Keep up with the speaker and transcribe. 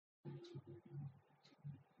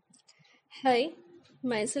Hi,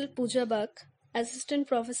 myself Puja, Assistant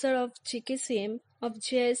Professor of GKCM of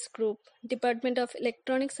GIS Group, Department of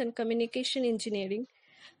Electronics and Communication Engineering.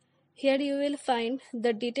 Here you will find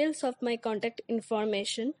the details of my contact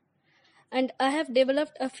information, and I have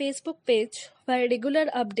developed a Facebook page where regular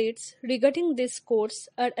updates regarding this course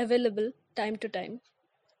are available time to time.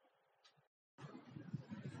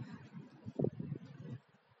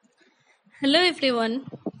 Hello everyone.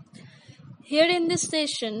 Here in this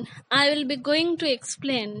session, I will be going to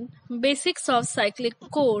explain basics of cyclic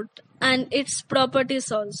code and its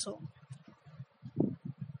properties also.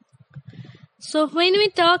 So when we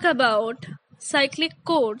talk about cyclic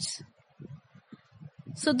codes,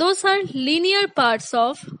 so those are linear parts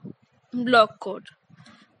of block code.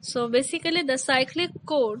 So basically the cyclic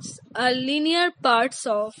codes are linear parts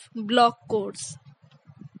of block codes.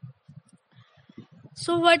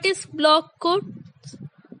 So what is block code?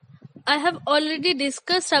 I have already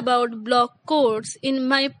discussed about block codes in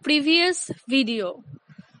my previous video.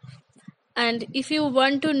 And if you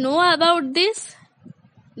want to know about this,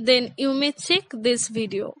 then you may check this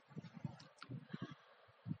video.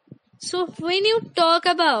 So when you talk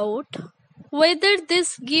about whether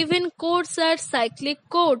these given codes are cyclic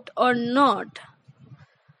code or not,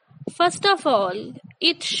 first of all,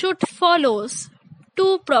 it should follows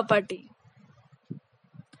two property.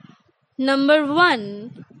 Number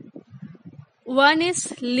one is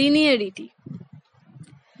linearity.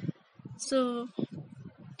 So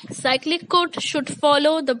cyclic code should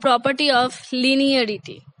follow the property of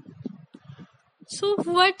linearity. So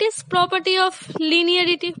what is property of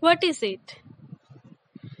linearity? What is it?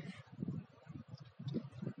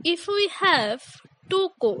 If we have two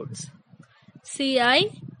codes, Ci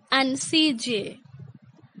and Cj,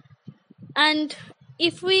 and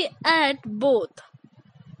if we add both,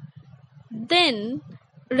 then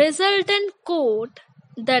resultant code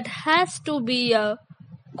that has to be a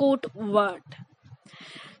code word.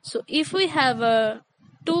 So if we have a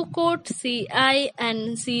two code Ci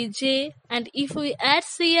and Cj, and if we add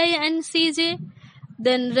Ci and Cj,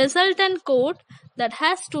 then resultant code that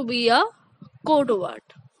has to be a code word.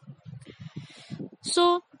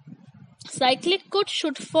 So cyclic code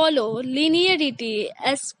should follow linearity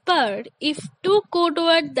as per if two code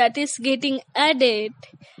word that is getting added,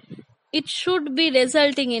 it should be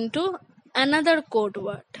resulting into another code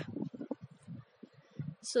word.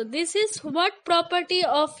 So this is what property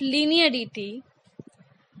of linearity.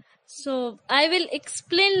 So I will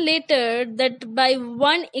explain later that by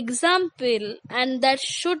one example, and that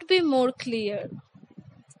should be more clear.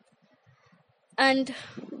 And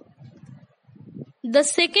the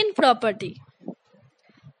second property,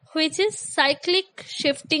 which is cyclic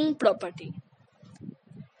shifting property.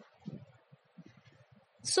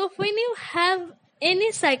 So when you have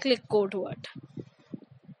any cyclic code word,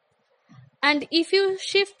 and if you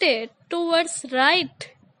shift it towards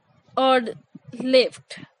right or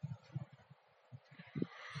left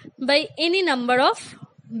by any number of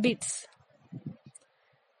bits,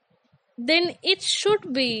 then it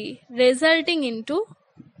should be resulting into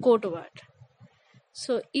code word.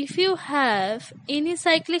 So if you have any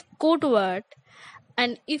cyclic code word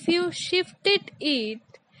and if you shifted it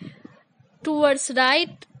towards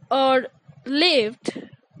right or left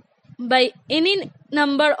by any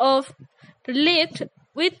number of left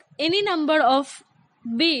with any number of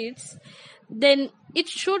bits, then it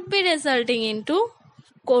should be resulting into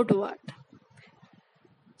code word.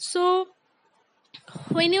 So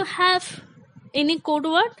when you have any code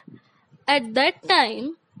word, at that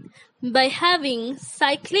time, by having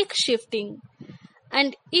cyclic shifting,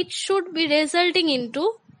 and it should be resulting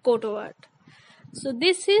into code word. So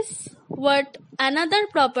this is what another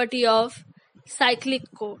property of cyclic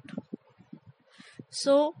code.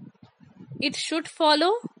 So it should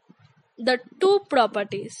follow the two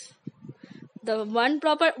properties. The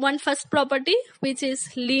one first property, which is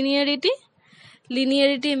linearity.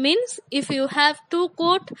 Linearity means if you have two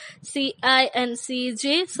code Ci and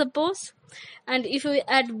Cj, suppose, and if we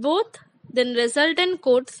add both, then resultant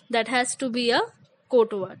code that has to be a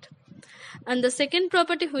code word. And the second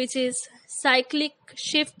property, which is cyclic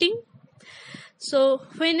shifting. So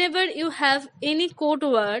whenever you have any code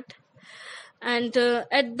word, and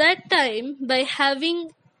at that time, by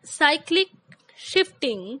having cyclic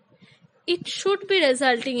shifting, it should be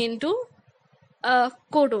resulting into a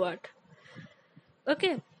code word.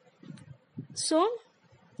 Okay. So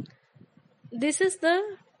these are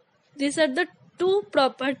the two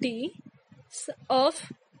properties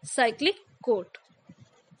of cyclic code.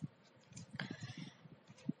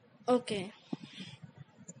 Okay.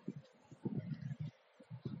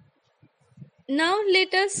 Now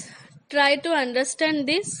let us try to understand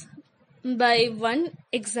this by one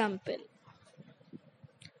example.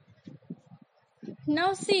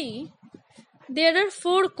 Now see, there are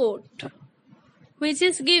 4 codes which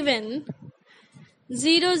is given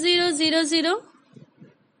 0000,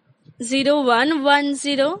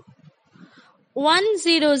 0110,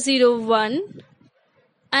 1001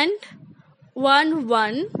 and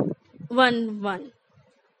 1111.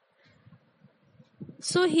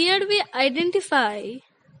 So here we identify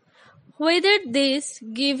whether this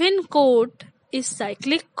given code is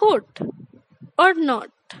cyclic code or not.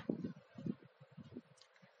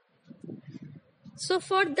 So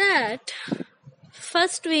for that,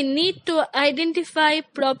 first we need to identify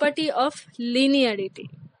property of linearity.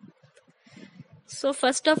 So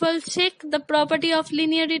first of all, check the property of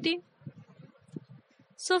linearity.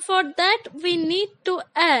 So for that we need to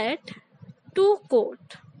add 2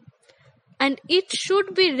 codes and it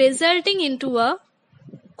should be resulting into a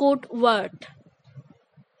code word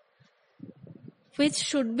which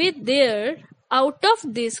should be there out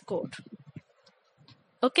of this code.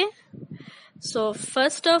 Okay. So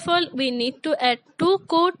first of all, we need to add 2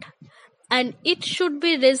 codes and it should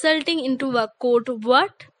be resulting into a code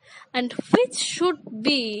word and which should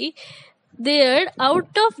be there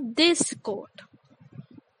out of this code.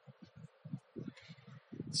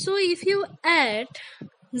 So if you add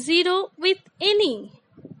 0 with any,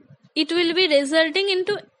 it will be resulting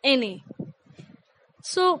into any.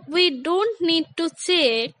 So we don't need to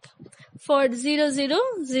check for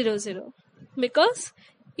 0000 because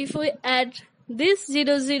if we add this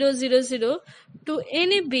 0000 to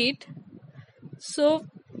any bit, so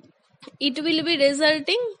it will be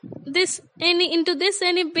resulting this any into this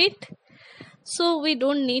any bit. So we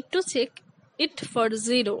don't need to check it for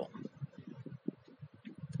 0.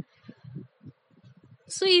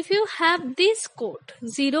 So if you have this code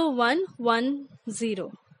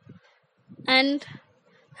 0110 and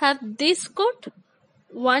have this code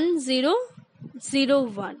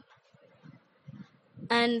 1001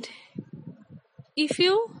 and if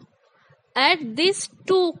you add these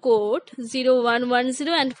 2 codes 0110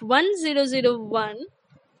 and 1001,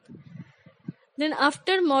 then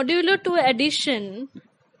after modulo 2 addition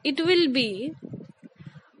it will be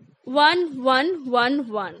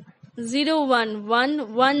 1111, 011,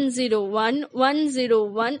 101,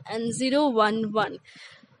 101 and 011.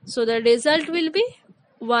 So the result will be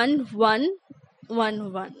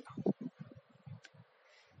 1111.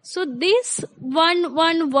 So this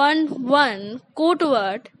 1111 code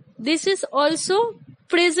word, this is also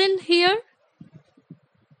present here.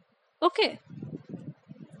 Okay.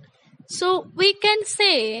 So we can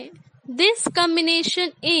say this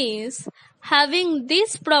combination is having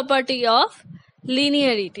this property of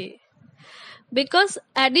linearity because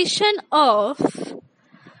addition of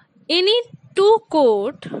any 2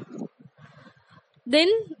 code, then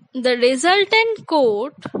the resultant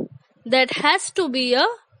code that has to be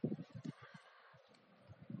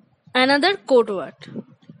another code word.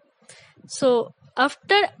 So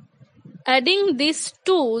after adding these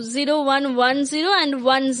 2 0110 and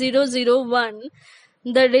 1001,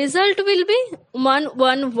 the result will be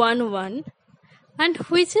 1111 and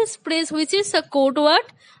which is a code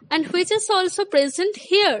word and which is also present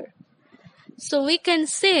here. So we can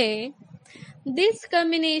say this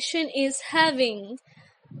combination is having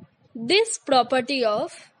this property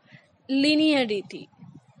of linearity.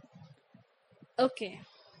 Okay.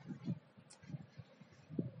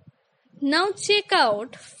 Now check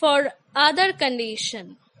out for other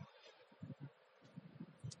condition.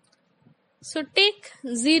 So take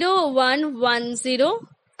 0110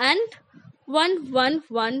 and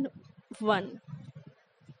 1111.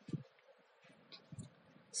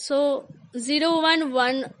 So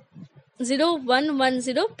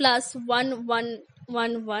 0110 plus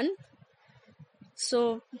 1111.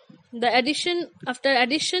 So the addition, after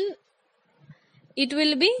addition, it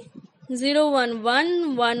will be 011,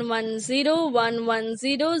 110,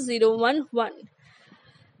 110, 011.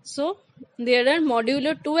 So there are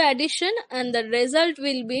modulo 2 addition and the result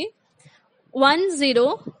will be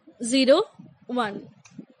 1001.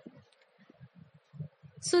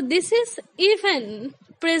 So this is even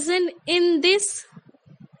present in this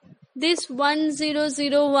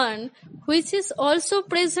 1001 which is also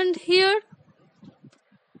present here.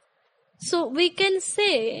 So we can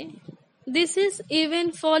say this is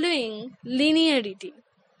even following linearity.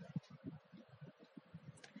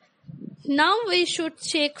 Now we should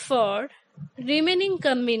check for remaining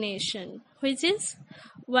combination which is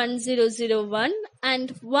 1001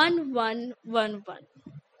 and 1111.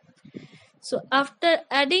 So after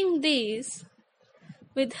adding these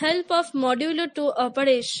with help of modulo 2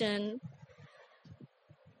 operation,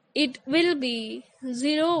 it will be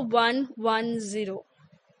 0, 1, 1, 0.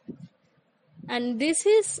 And this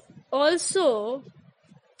is also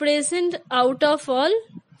present out of all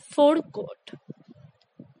 4 code.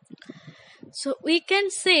 So we can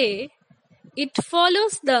say it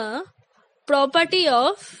follows the property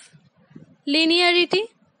of linearity.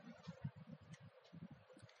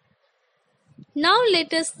 Now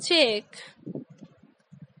let us check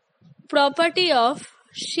property of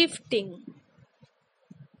shifting.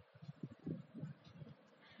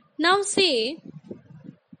 Now see,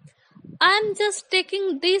 I am just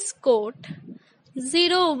taking this code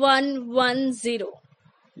 0, 1, 1, 0.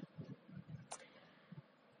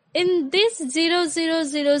 In this 0, 0,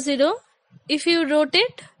 0, 0, if you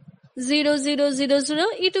rotate 0, 0, 0, 0,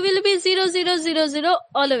 it will be 0, 0, 0, 0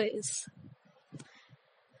 always.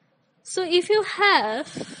 So if you have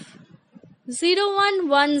 0, 1,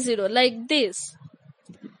 1, 0 like this,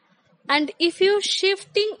 and if you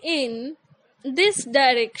shifting in this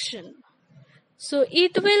direction, so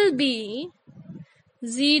it will be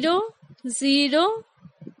 0, 0,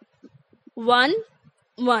 1,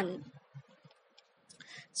 1.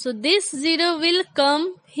 So this 0 will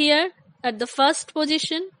come here at the first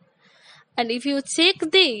position, and if you check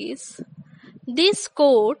this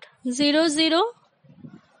code 0, 0,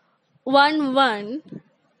 1, 1,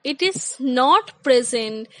 it is not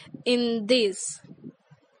present in this.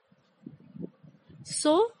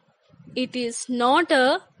 So it is not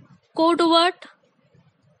a code word.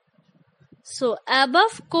 So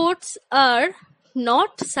above codes are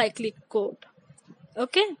not cyclic code.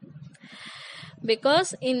 Okay?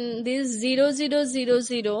 Because in this 0, 0, 0,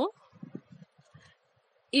 0,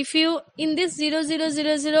 if you in this 0, 0,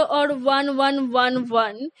 0, 0 or 1, 1, 1,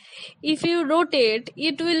 1, if you rotate,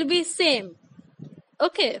 it will be same.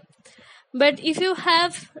 Okay? But if you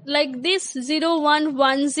have like this 0, 1,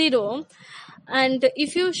 1, 0, and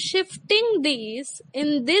if you shifting this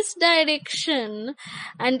in this direction,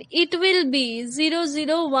 and it will be 0,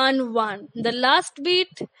 0, 1, 1. The last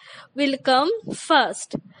bit will come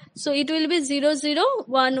first. So it will be 0, 0,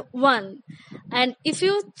 1, 1. And if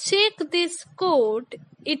you check this code,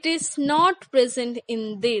 it is not present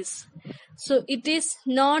in this. So it is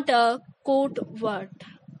not a code word.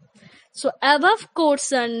 So above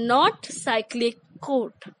codes are not cyclic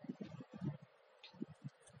code.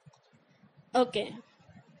 Okay.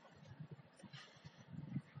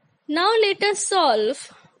 Now let us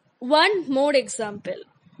solve one more example.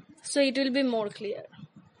 So it will be more clear.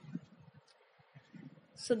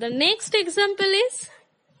 So the next example is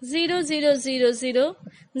 0, 0, 0, 0,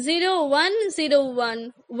 0, 1, 0,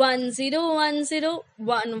 1, 1, 0, 1, 0,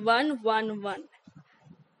 1, 1, 1, 1.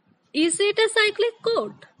 Is it a cyclic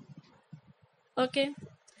code? Okay.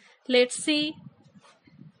 Let's see.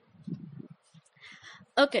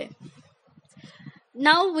 Okay.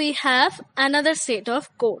 Now we have another set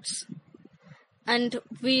of codes, and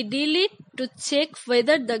we delete to check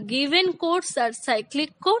whether the given codes are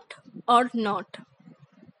cyclic code or not.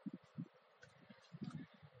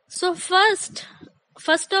 So first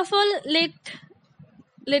of all,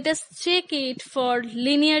 let us check it for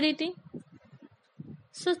linearity.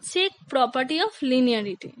 So check property of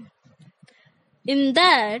linearity. In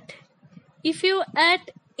that, if you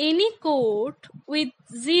add any code with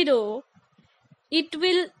 0, it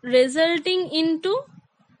will resulting into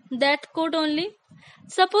that code only.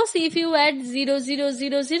 Suppose if you add 0, 0,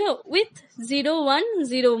 0, 0 with 0, 1,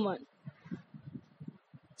 0, 1.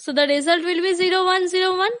 So the result will be 0, 1,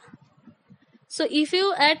 0, 1. So if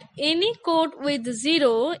you add any code with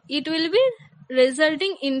 0, it will be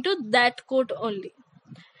resulting into that code only.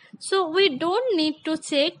 So we don't need to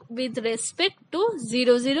check with respect to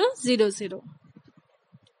 0, 0, 0, 0.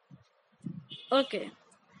 Okay.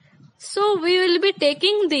 So we will be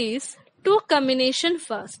taking these two combination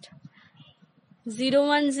first. 0,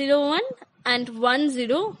 1, 0, 1 and 1,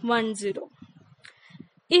 0, 1, 0.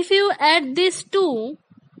 If you add these two,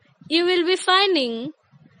 you will be finding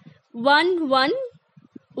 1, 1,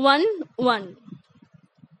 1, 1.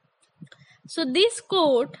 So this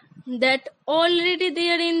code that already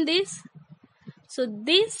there in this. So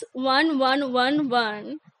this 1, 1, 1,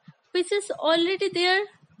 1, which is already there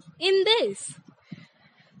in this.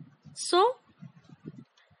 So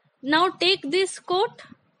now take this code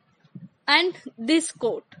and this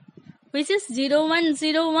code, which is 0, 1,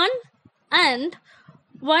 0, 1 and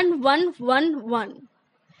 1, 1, 1, 1.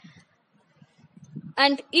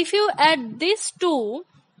 And if you add these two,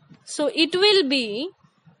 so it will be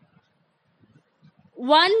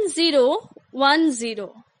 1, 0, 1,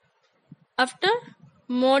 0 after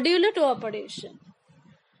modulo 2 operation.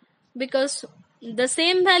 Because the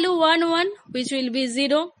same value 1, 1, which will be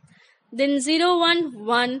 0, then 0 1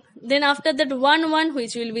 1, then after that 1 1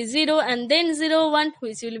 which will be 0, and then 0 1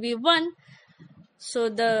 which will be 1. So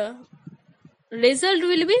the result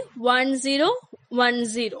will be 1 0 1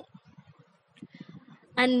 0,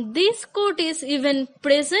 and this code is even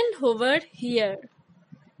present over here.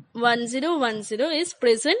 1 0 1 0 is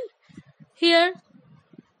present here.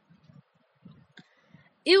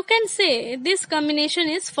 You can say this combination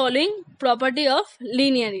is following property of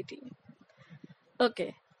linearity.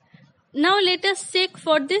 Okay. Now let us check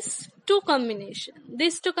for this two combination.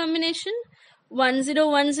 These two combination 1 0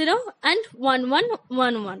 1 0 and 1 1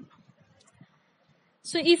 1 1.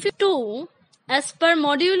 So if you do as per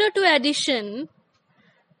modulo 2 addition,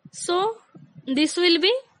 so this will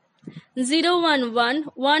be 0 1 1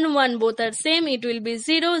 1 1, both are same, it will be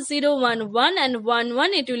 0 0 1 1, and 1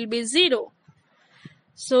 1 it will be 0.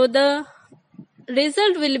 So the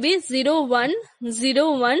result will be 0 1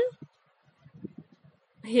 0 1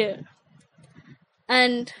 here,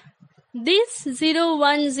 and this 0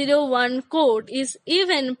 1 0 1 code is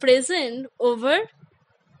even present over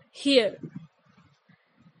here.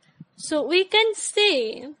 So we can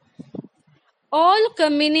say all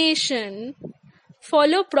combination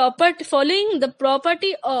following the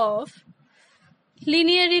property of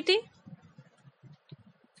linearity.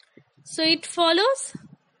 So it follows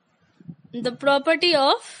the property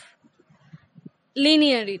of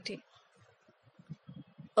linearity.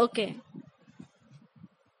 Okay.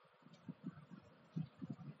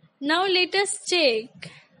 Now let us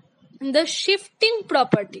check the shifting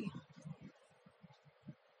property.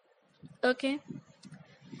 Okay.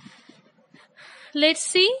 Let's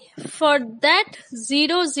see for that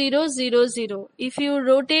 0 0 0 0. If you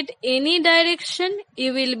rotate any direction,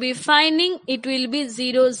 you will be finding it will be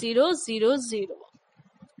 0 0 0 0.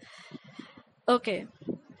 Okay.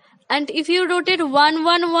 And if you rotate 1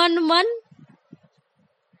 1 1 1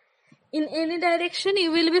 in any direction,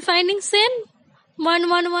 you will be finding same 1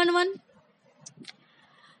 1 1 1.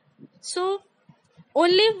 So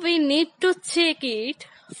only we need to check it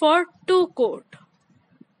for two code.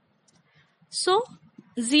 So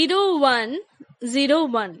 0 1 0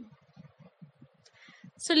 1.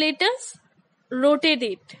 So let us rotate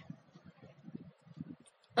it.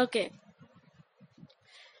 Okay.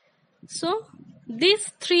 So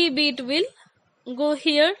this 3 bit will go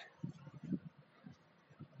here,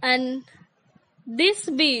 and this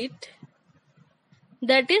bit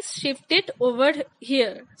that is shifted over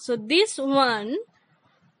here. So this one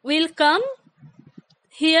will come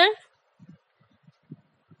here.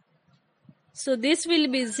 So this will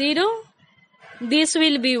be 0, this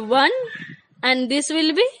will be 1, and this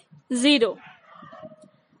will be 0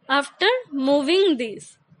 after moving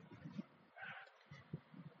this.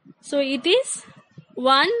 So it is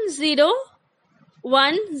 1 0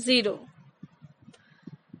 1 0.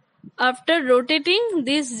 After rotating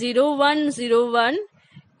this 0 1 0 1,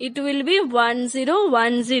 it will be 1 0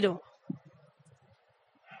 1 0.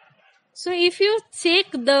 So if you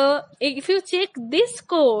check this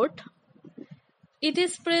code, it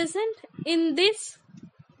is present in this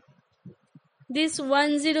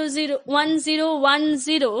 1 0 0 1 0 1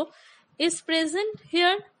 0 is present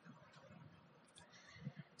here.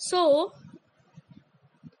 So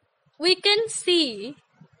we can see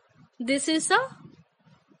this is a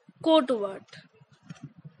code word.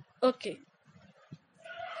 Okay.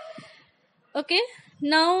 Okay.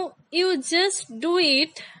 Now you just do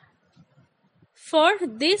it for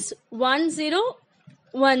this 1 0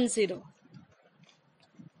 1 0.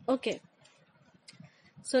 Okay.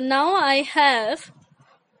 So now I have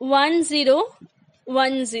 1 0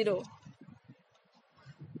 1 0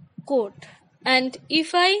 code, and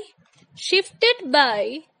if I shift it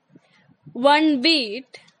by 1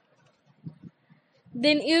 bit,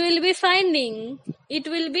 then you will be finding it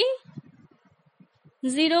will be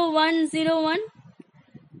 0 1 0 1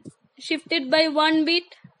 shifted by 1 bit.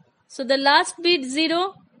 So the last bit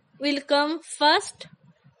 0 will come first.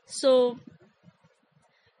 So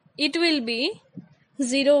it will be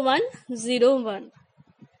 0 1 0 1.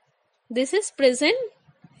 This is present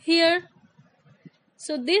here.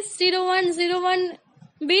 So this 0 1 0 1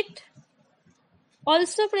 bit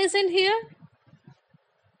also present here.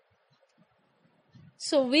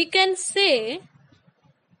 So we can say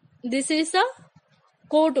this is a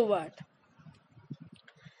code word.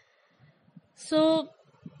 So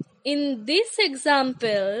in this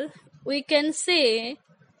example, we can say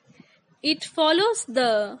it follows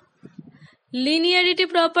the linearity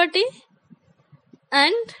property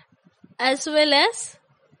and as well as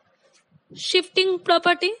shifting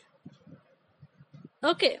property.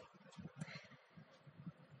 Okay.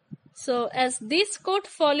 So as this code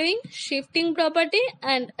following shifting property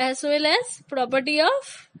and as well as property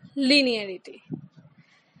of linearity.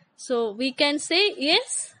 So we can say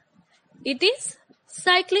yes, it is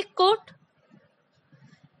cyclic code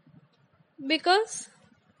because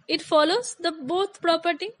it follows the both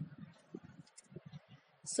property.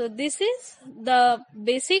 So this is the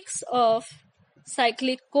basics of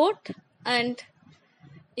cyclic code and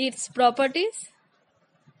its properties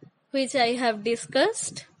which I have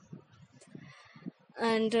discussed,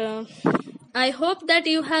 and I hope that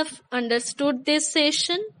you have understood this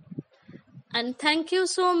session, and thank you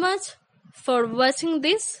so much for watching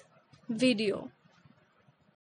this video.